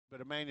But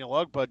Emmanuel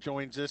Ogbah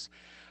joins us.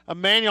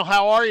 Emmanuel,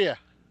 how are you?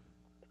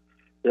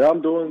 Yeah, I'm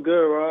doing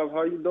good, Rob.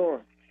 How you doing?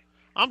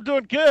 I'm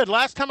doing good.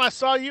 Last time I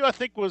saw you, I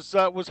think was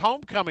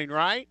homecoming,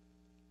 right?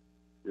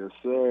 Yes,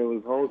 sir. It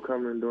was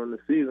homecoming during the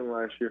season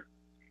last year.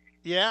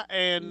 Yeah,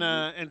 Hmm.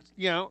 and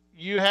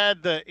you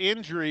had the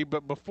injury,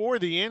 but before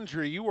the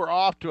injury, you were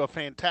off to a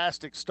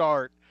fantastic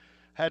start.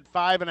 Had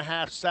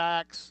 5.5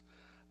 sacks,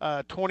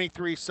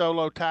 23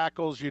 solo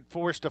tackles. You'd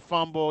forced a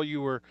fumble.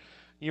 You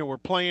were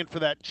playing for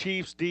that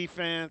Chiefs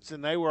defense,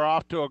 and they were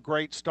off to a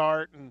great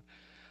start. And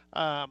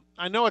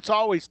I know it's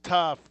always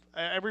tough.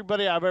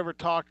 Everybody I've ever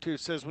talked to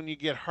says when you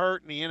get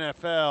hurt in the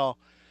NFL,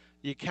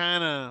 you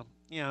kind of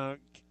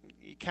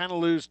you kind of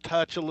lose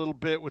touch a little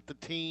bit with the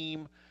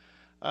team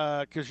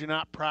because you're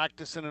not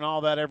practicing and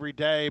all that every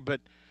day. But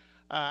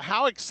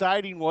how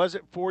exciting was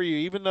it for you,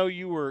 even though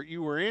you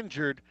were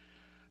injured,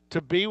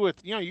 to be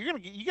with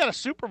you got a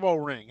Super Bowl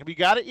ring? Have you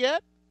got it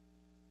yet?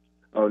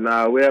 Oh,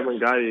 nah, we haven't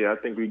got it yet. I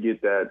think we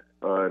get that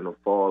in the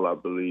fall, I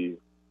believe,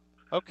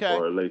 Okay,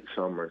 or late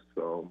summer.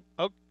 So,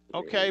 yeah.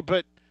 okay,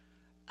 but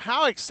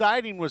how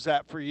exciting was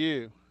that for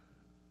you?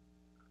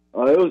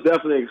 It was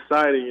definitely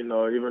exciting,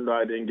 even though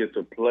I didn't get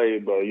to play,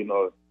 but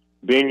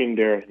being in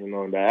there,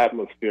 the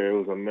atmosphere, it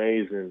was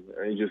amazing,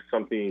 and it's just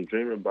something you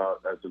dream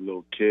about as a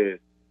little kid.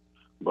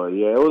 But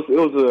yeah,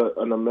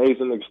 an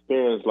amazing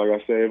experience. Like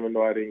I said, even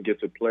though I didn't get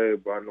to play,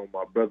 but I know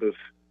my brothers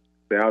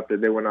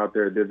they went out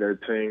there, did their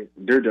thing,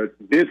 did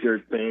their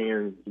thing,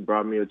 and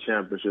brought me a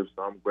championship.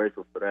 So I'm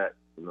grateful for that.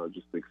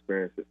 Just to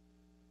experience it.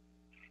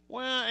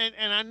 Well,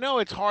 and I know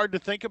it's hard to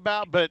think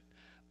about, but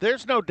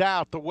there's no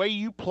doubt the way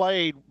you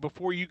played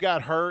before you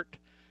got hurt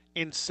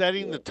in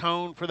setting the Yeah,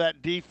 tone for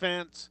that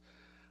defense.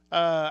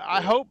 yeah,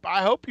 I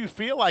hope you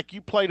feel like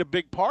you played a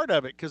big part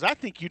of it because I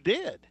think you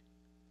did.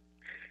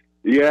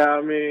 yeah.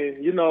 I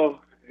mean,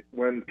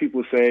 when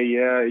people say,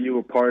 "Yeah, you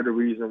were part of the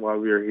reason why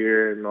we are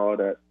here" and all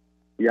that,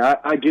 yeah,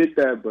 I get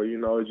that. But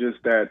it's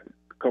just that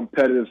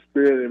competitive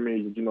spirit in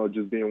me.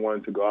 Just being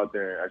wanting to go out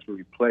there and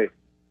actually play.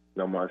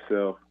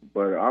 Myself.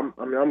 But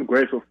I'm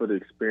grateful for the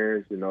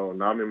experience. Now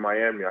I'm in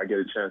Miami. I get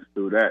a chance to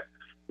do that.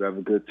 We have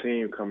a good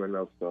team coming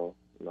up, so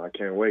I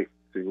can't wait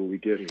to see who we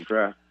get in the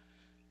draft.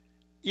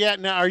 Yeah.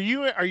 Now, are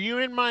you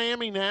in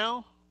Miami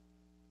now?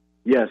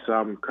 Yes,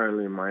 I'm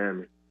currently in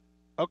Miami.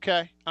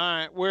 Okay. All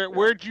right. Yeah.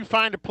 Where'd you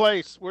find a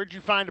place? Where'd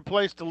you find a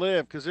place to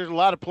live? Because there's a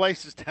lot of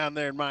places down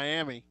there in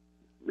Miami.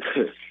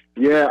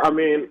 Yeah, I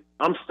mean,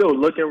 I'm still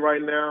looking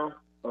right now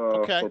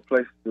Okay. for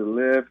places to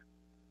live,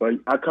 but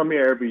I come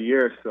here every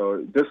year,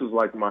 so this is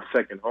like my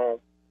second home.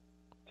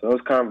 So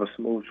it's kind of a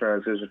smooth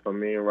transition for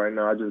me. And right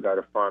now, I just got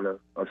to find a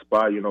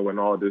spot, when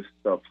all this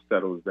stuff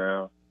settles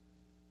down.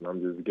 And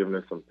I'm just giving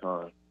it some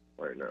time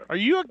right now. Are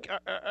you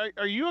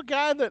a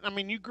guy that, I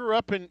mean, you grew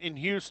up in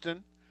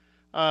Houston,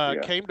 Yeah.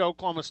 came to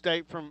Oklahoma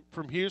State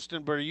from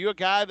Houston, but are you a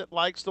guy that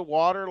likes the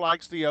water,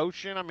 likes the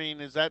ocean? I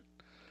mean, is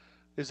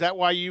that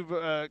why you've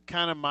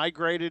kind of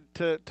migrated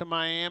to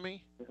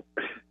Miami?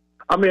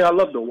 I mean, I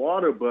love the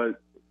water, but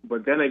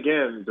then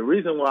again, the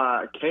reason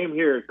why I came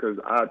here because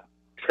I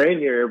train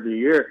here every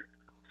year,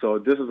 so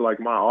this is like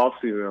my off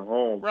season at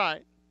home.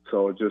 Right.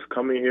 So just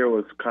coming here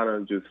was kind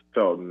of just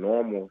felt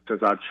normal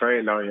since I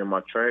train down here.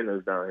 My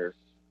trainer's down here,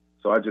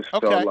 so I just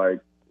felt Okay. like,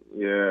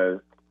 yeah,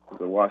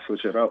 why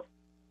switch it up?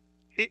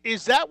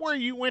 Is that where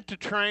you went to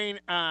train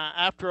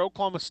after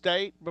Oklahoma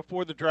State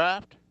before the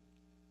draft?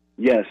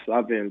 Yes,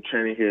 I've been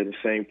training here the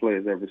same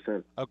place ever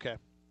since. Okay.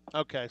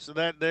 Okay. So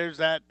there's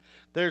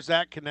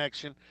that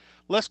connection.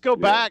 Let's go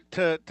Yeah. back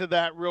to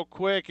that real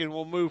quick, and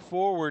we'll move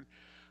forward.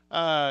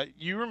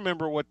 You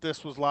remember what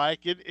this was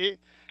like?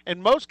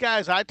 And most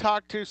guys I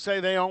talk to say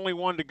they only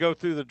wanted to go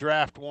through the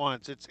draft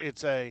once.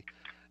 It's a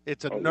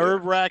Oh yeah.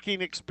 nerve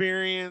wracking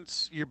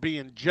experience. You're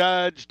being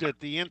judged at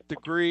the nth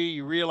degree.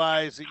 You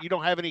realize that you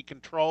don't have any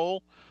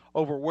control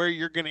over where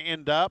you're going to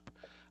end up.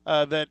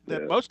 That Yeah.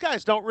 most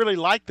guys don't really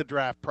like the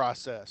draft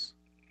process.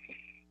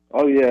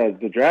 Oh yeah,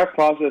 the draft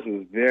process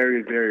is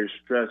very, very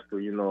stressful.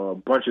 A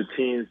bunch of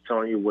teams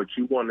telling you what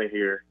you want to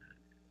hear,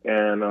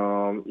 and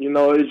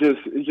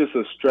it's just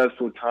a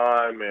stressful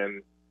time.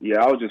 And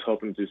yeah, I was just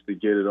hoping just to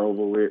get it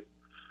over with.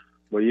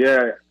 But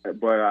yeah,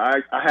 but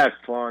I had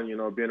fun.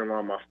 Being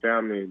around my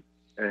family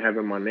and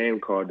having my name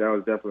called. That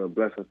was definitely a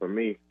blessing for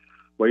me.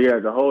 But yeah,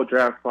 the whole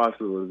draft process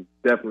was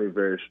definitely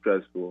very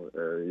stressful.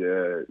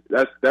 Yeah,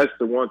 that's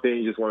the one thing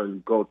you just want to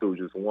go through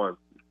just once.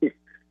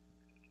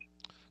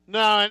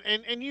 No,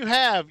 and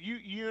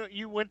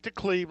you went to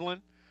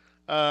Cleveland.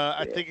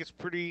 I Yeah, think it's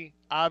pretty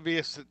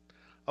obvious that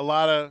a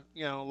lot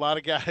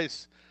of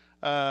guys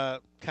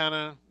kind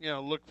of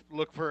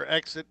look for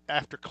exit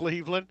after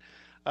Cleveland.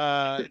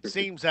 It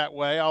seems that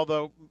way.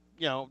 Although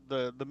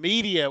the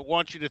media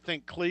wants you to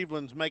think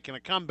Cleveland's making a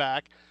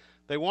comeback.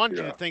 They wanted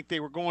you to yeah. think they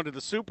were going to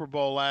the Super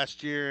Bowl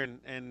last year,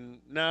 and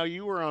no,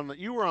 you were on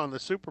the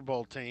Super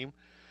Bowl team.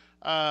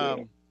 Yeah.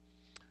 Um,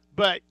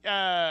 but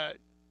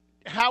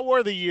how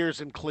were the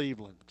years in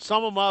Cleveland?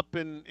 Sum them up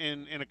in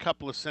a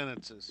couple of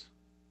sentences.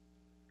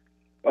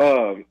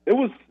 It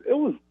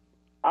was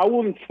I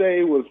wouldn't say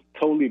it was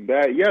totally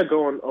bad. Yeah,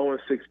 going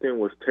 0-16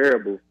 was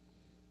terrible,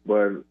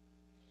 but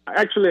I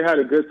actually had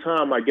a good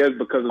time. I guess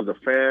because of the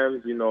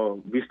fans. You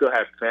know, we still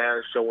had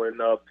fans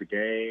showing up to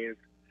games.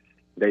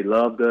 They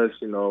loved us.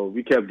 You know,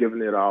 we kept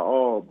giving it our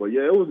all. But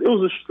yeah, it was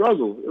a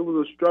struggle. It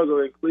was a struggle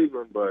in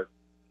Cleveland, but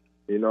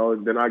you know,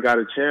 then I got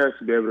a chance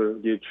to be able to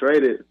get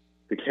traded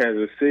to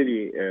Kansas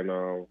City, and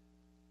I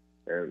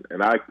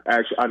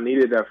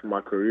needed that for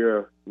my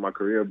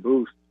career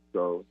boost.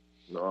 So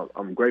you know,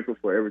 I'm grateful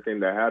for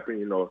everything that happened.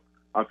 You know,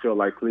 I feel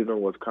like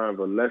Cleveland was kind of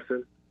a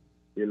lesson.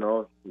 You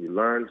know, you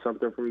learn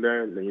something from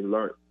there, and then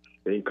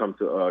you come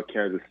to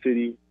Kansas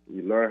City,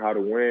 you learn how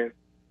to win,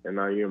 and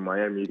now you're in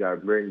Miami. You got to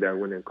bring that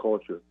winning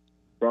culture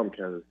from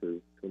Kansas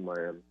City to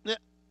Miami.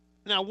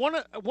 Now, one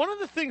of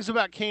the things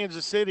about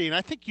Kansas City, and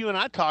I think you and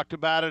I talked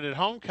about it at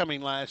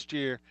homecoming last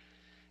year.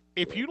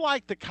 If Yeah, you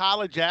like the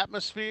college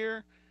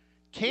atmosphere,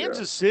 yeah,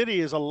 Kansas City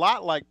is a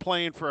lot like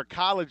playing for a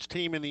college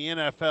team in the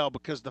NFL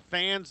because the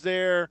fans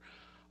there,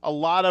 a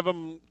lot of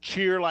them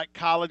cheer like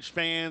college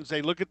fans.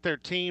 They look at their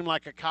team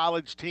like a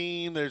college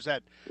team. There's yeah.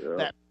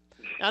 that.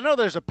 I know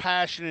there's a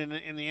passion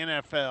in the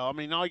NFL. I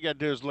mean, all you got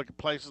to do is look at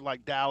places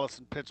like Dallas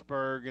and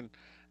Pittsburgh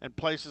and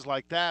places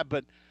like that.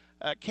 But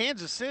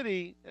Kansas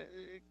City,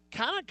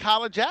 kind of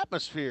college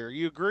atmosphere.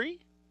 You agree?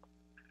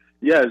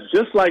 Yes,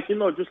 just like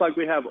just like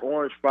we have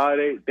Orange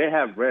Friday, they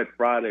have Red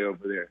Friday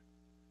over there.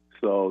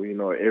 So you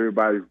know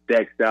everybody's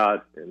decked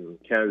out in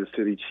Kansas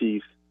City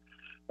Chiefs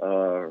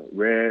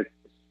red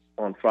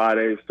on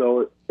Friday.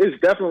 So it's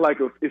definitely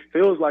it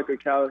feels like a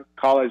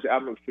college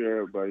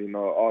atmosphere, but you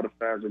know all the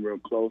fans are real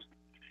close.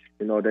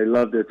 You know they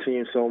love their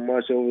team so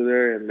much over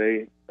there,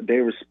 and they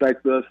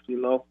respect us.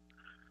 You know,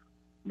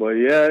 but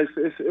yeah,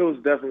 it was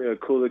definitely a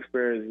cool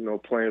experience. You know,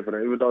 playing for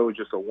them, even though it was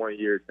just a 1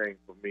 year thing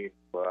for me.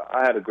 But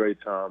I had a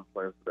great time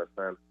playing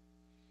for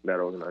that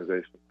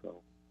organization.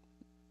 So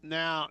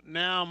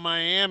Now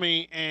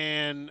Miami,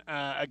 and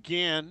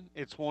again,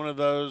 it's one of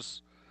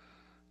those.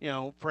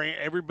 For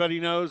everybody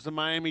knows the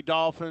Miami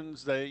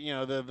Dolphins. They,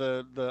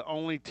 the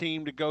only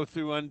team to go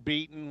through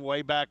unbeaten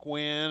way back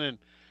when,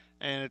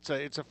 and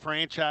it's a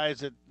franchise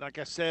that, like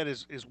I said,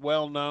 is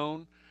well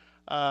known.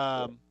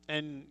 yeah,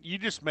 And you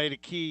just made a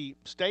key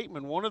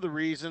statement. One of the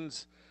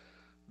reasons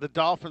the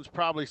Dolphins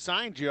probably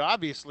signed you,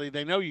 obviously,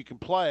 they know you can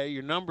play.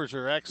 Your numbers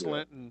are yeah.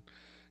 excellent, and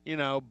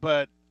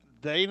but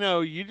they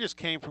know you just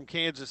came from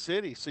Kansas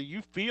City, so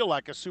you feel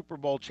like a Super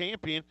Bowl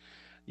champion.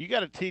 You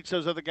got to teach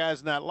those other guys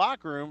in that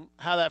locker room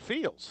how that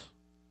feels.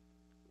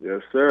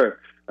 Yes, sir.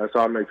 That's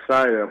why I'm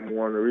excited.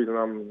 One of the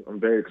reasons I'm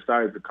very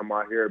excited to come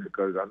out here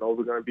because I know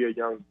we're going to be a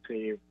young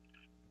team.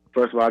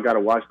 First of all, I got to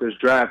watch this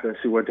draft and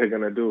see what they're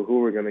going to do,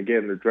 who we're going to get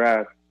in the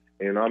draft,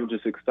 and I'm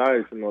just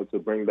excited, to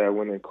bring that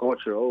winning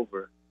culture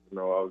over. You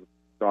know, I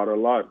taught a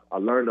lot. I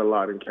learned a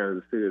lot in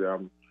Kansas City.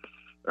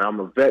 I'm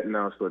a vet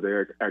now, so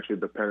they're actually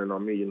depending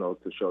on me, to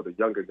show the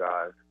younger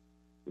guys,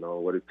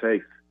 what it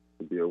takes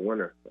to be a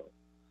winner. So.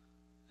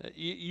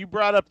 You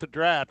brought up the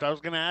draft. I was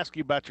going to ask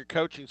you about your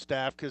coaching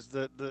staff because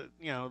the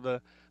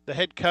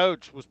head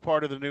coach was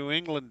part of the New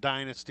England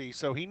dynasty,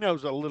 so he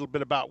knows a little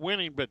bit about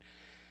winning. But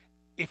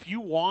if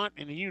you want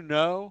and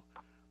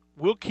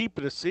we'll keep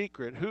it a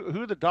secret.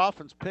 Who the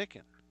Dolphins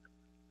picking?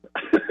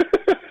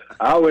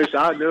 I wish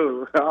I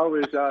knew. I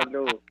wish I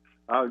knew.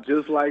 I'm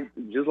just like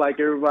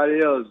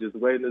everybody else, just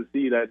waiting to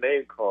see that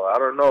name call. I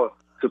don't know.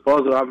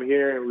 Supposedly I'm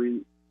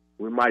hearing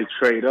we might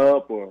trade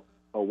up or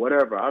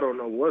whatever. I don't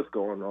know what's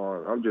going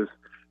on. I'm just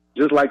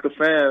like the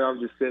fan.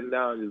 I'm just sitting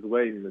down, just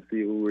waiting to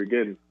see who we're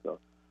getting. So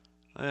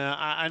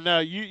I know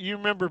you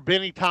remember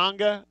Benny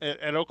Tonga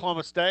at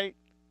Oklahoma State.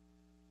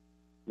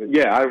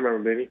 yeah, I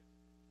remember Benny.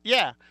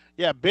 Yeah, yeah.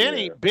 Yeah,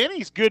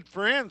 Benny's good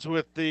friends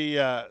with the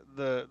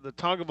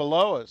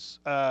Tagovailoas,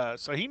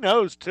 so he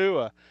knows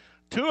Tua.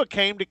 Tua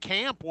came to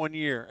camp one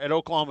year at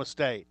Oklahoma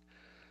State.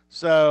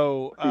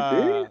 So he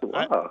did.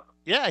 Wow.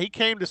 yeah, he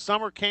came to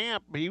summer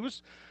camp.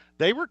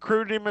 They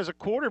recruited him as a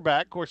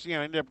quarterback. Of course,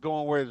 ended up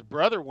going where his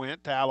brother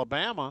went to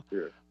Alabama.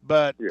 Yeah,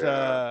 But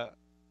yeah.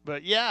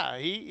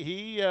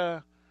 yeah,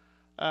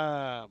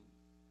 uh,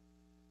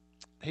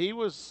 he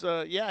was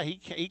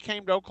he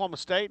came to Oklahoma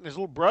State, and his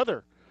little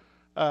brother,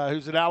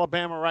 who's at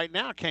Alabama right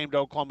now, came to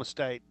Oklahoma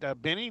State.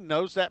 Benny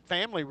knows that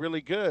family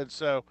really good.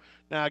 So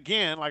now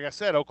again, like I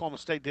said, Oklahoma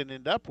State didn't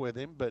end up with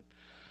him, but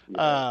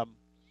Yeah, um,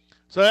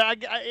 so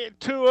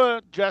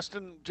Tua,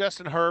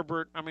 Justin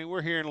Herbert. I mean,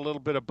 we're hearing a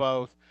little bit of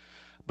both.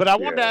 But I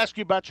wanted to yeah. ask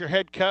you about your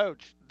head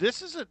coach.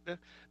 This is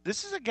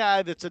a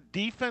guy that's a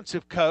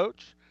defensive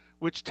coach,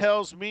 which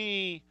tells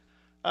me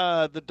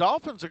the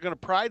Dolphins are going to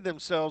pride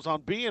themselves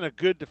on being a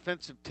good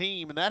defensive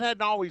team, and that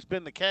hadn't always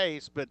been the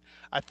case. But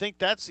I think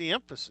that's the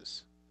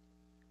emphasis.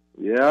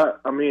 Yeah,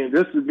 I mean,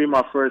 this would be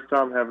my first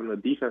time having a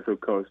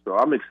defensive coach, so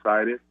I'm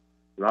excited.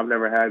 I've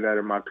never had that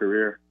in my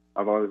career.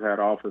 I've always had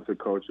offensive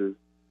coaches.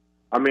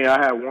 I mean,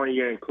 I had 1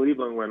 year in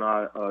Cleveland when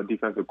our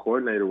defensive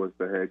coordinator was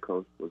the head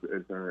coach, was the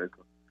intern head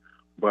coach.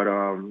 But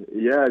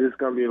yeah, this is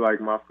gonna be like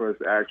my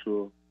first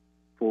actual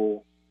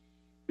full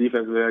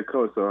defensive head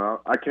coach. So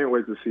I can't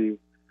wait to see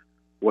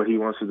what he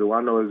wants to do.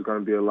 I know there's going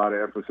to be a lot of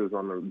emphasis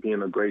on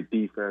being a great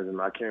defense, and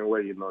I can't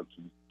wait,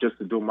 just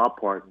to do my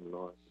part,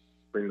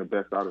 bring the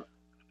best out of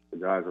the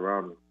guys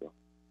around me. So.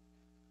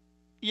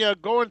 Yeah,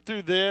 going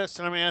through this,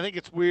 and I mean, I think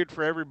it's weird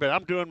for everybody.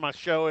 I'm doing my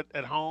show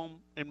at home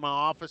in my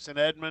office in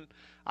Edmond.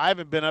 I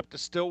haven't been up to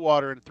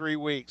Stillwater in 3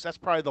 weeks. That's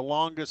probably the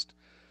longest.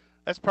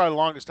 That's probably the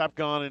longest I've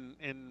gone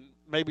in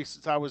maybe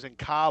since I was in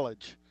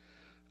college.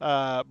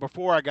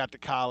 Before I got to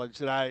college,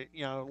 that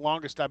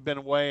longest I've been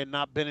away and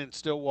not been in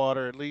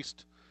Stillwater, at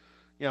least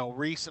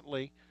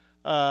recently.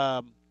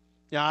 Um,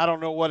 I don't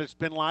know what it's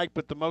been like,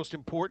 but the most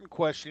important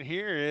question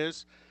here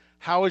is,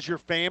 how is your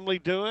family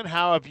doing?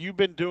 How have you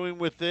been doing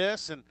with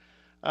this? And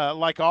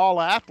like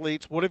all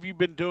athletes, what have you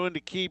been doing to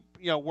keep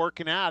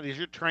working out? Is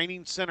your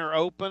training center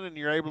open and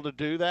you're able to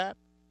do that?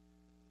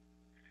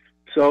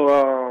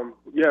 So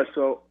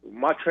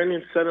my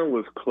training center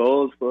was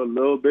closed for a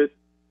little bit.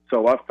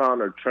 So I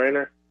found a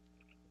trainer,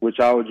 which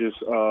I would just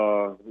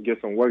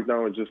get some work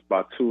done with just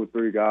about 2 or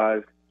 3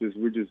 guys.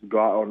 We just go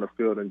out on the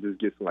field and just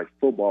get some like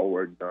football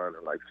work done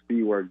and like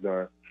speed work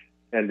done.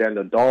 And then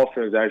the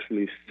Dolphins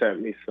actually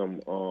sent me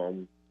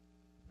some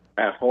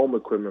at home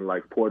equipment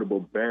like portable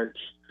bench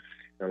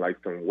and like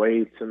some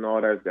weights and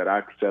all that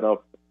I could set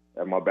up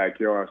at my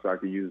backyard so I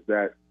could use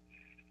that.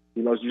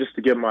 Just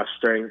to get my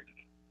strength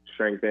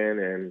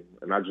in,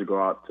 and I just go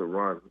out to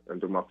run and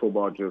do my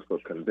football just for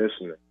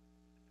conditioning.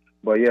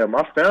 But yeah,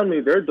 my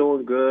family, they're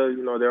doing good.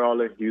 They're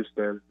all in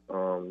Houston,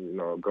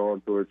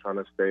 going through it, trying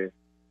to stay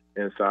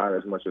inside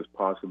as much as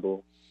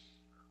possible.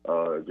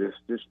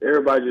 Just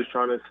everybody just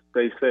trying to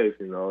stay safe.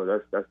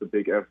 That's the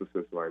big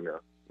emphasis right now.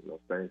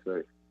 Staying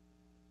safe.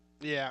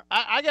 Yeah,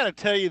 I got to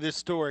tell you this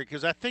story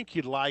because I think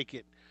you'd like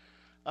it.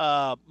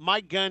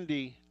 Mike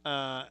Gundy,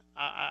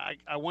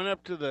 I went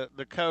up to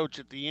the coach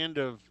at the end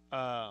of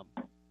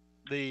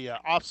the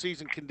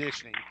off-season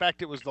conditioning. In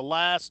fact, it was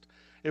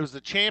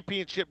the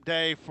championship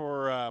day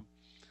for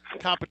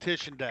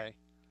competition day,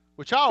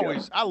 which Yeah.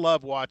 I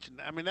love watching.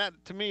 I mean, that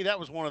to me, that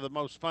was one of the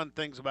most fun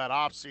things about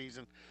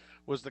off-season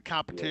was the Yeah.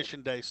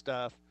 competition day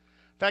stuff.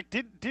 In fact,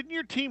 didn't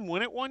your team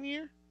win it one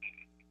year?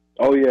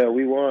 Oh yeah,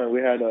 we won.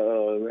 We had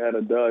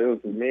a dub. It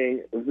was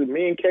me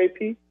and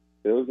KP?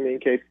 It was me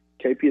and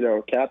KP that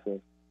were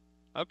captain.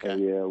 So Okay.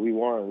 yeah, we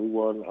won. We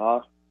won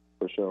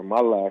for sure. My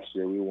last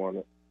year we won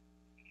it.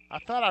 I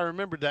thought I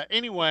remembered that.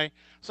 Anyway,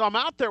 so I'm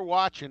out there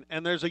watching,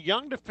 and there's a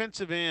young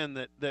defensive end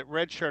that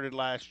redshirted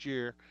last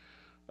year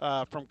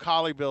from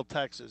Colleyville,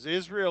 Texas,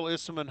 Israel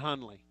Issaman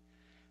Hunley.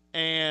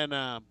 And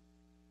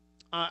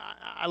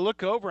I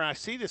look over and I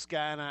see this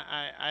guy, and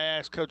I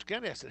asked Coach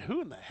Gundy, I said, who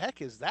in the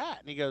heck is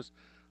that? And he goes,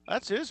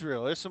 that's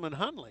Israel Issaman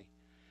Hunley.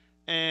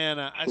 And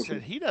I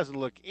said, he doesn't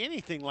look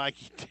anything like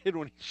he did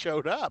when he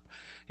showed up.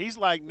 He's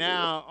like Yeah.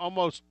 now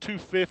almost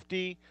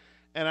 250.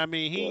 And I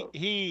mean,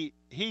 Yeah.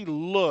 he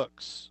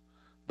looks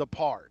the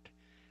part.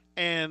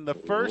 And the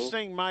first Mhm.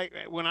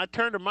 thing when I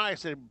turned to Mike, I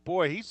said,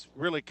 boy, he's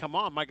really come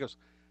on. Mike goes,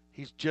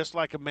 he's just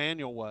like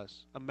Emmanuel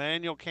was.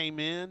 Emmanuel came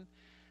in,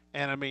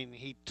 and I mean,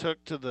 he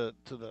took to the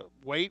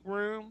weight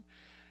room,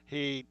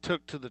 he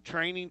took to the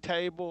training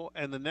table,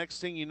 and the next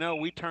thing you know,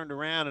 we turned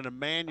around and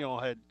Emmanuel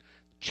had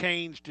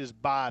changed his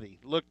body,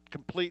 looked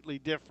completely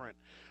different.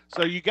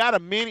 So you got a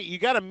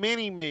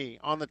mini me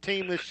on the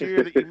team this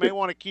year that you may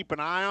want to keep an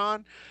eye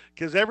on,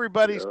 because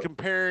everybody's Yeah.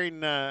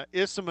 comparing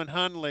Issam and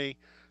Hunley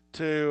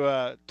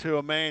to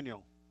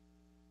Emmanuel.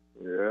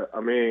 Yeah.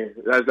 I mean,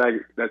 that's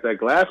that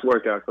glass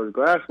workout. Cause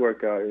glass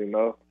workout,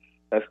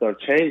 that stuff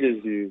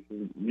changes you.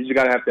 You just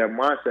gotta have that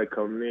mindset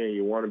coming in.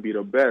 You want to be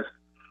the best.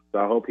 So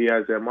I hope he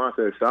has that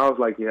mindset. It sounds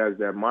like he has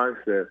that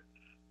mindset.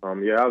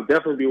 Yeah, I'll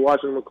definitely be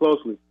watching him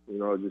closely.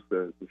 Just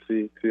to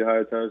see how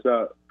it turns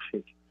out.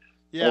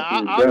 Yeah,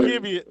 Hopefully I'll better.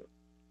 give you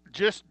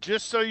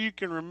just so you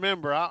can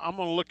remember. I'm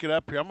gonna look it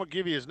up here. I'm gonna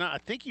give you his. I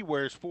think he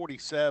wears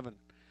 47,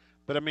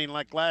 but I mean,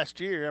 like last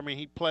year, I mean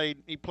he played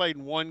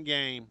in one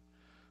game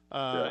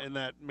Yeah. in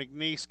that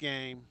McNeese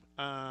game.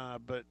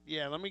 But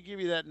yeah, let me give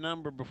you that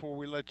number before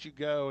we let you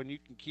go, and you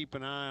can keep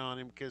an eye on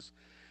him because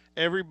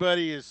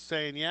everybody is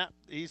saying, yeah,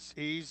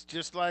 he's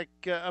just like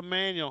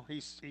Emmanuel.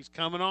 He's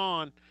coming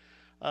on.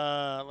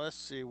 Let's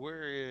see,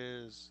 where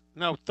is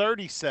no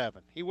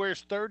 37. He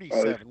wears Oh, it's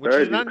 37, which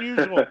is an 30.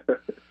 unusual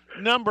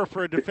number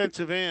for a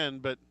defensive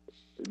end, but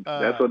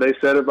That's uh, what they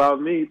said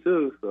about me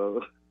too.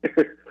 So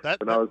that,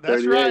 when I that was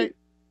that's right. 38.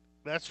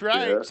 That's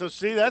right. Yeah. So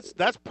see,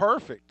 that's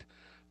perfect.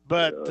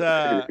 But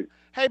Yeah.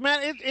 hey, man,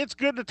 it's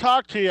good to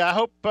talk to you. I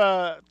hope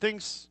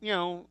things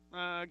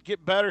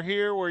get better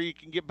here, where you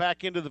can get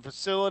back into the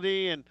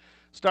facility and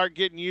start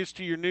getting used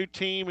to your new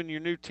team and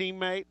your new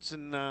teammates.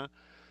 And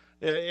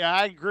yeah,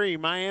 I agree.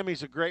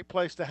 Miami's a great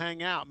place to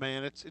hang out,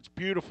 man. It's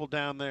beautiful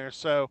down there.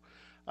 So,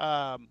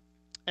 um,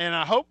 and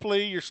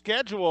hopefully your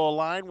schedule will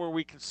align where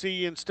we can see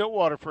you in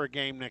Stillwater for a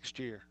game next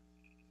year.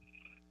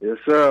 Yes,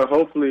 sir.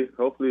 Hopefully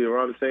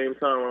around the same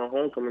time around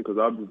homecoming, because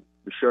I'll be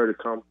sure to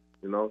come.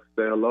 Say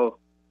hello.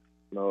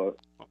 You know,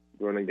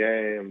 during the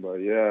game. But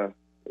yeah,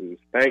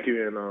 just thank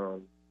you,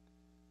 and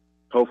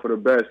hope for the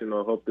best.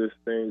 Hope this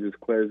thing just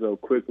clears up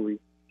quickly.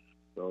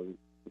 So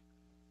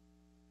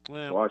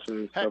Well,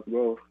 watching hey, stuff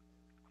go.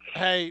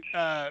 hey,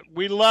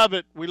 we love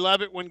it. We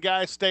love it when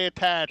guys stay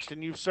attached,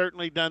 and you've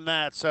certainly done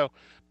that. So,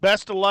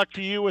 best of luck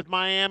to you with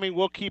Miami.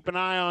 We'll keep an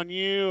eye on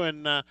you,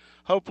 and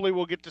hopefully,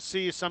 we'll get to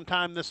see you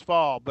sometime this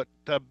fall. But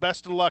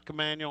best of luck,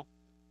 Emmanuel.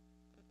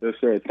 That's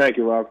it. Thank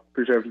you, Rob.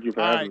 Appreciate you for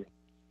All having right. me.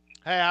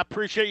 Hey, I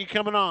appreciate you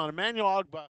coming on. Emmanuel Ogbah.